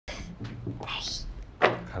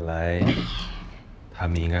看来他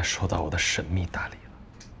们应该收到我的神秘大礼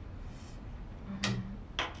了。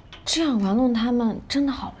这样玩弄他们真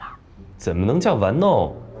的好吗？怎么能叫玩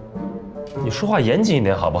弄？你说话严谨一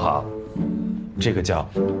点好不好？这个叫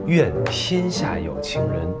愿天下有情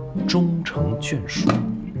人终成眷属。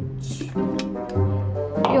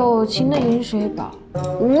有情的饮水饱，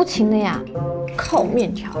无情的呀靠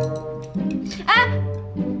面条。哎，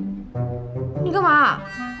你干嘛？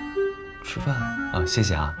吃饭啊，谢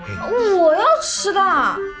谢啊。我要吃的。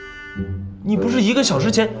你不是1个小时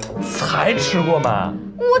前才吃过吗？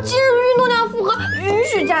我今日运动量符合，允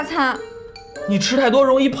许加餐。你吃太多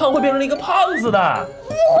容易胖，会变成一个胖子的。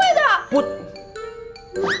不会的。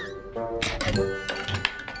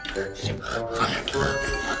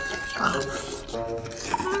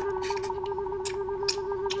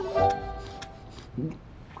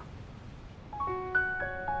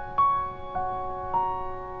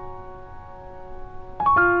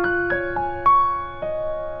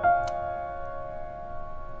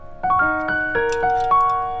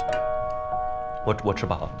我吃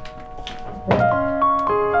饱了。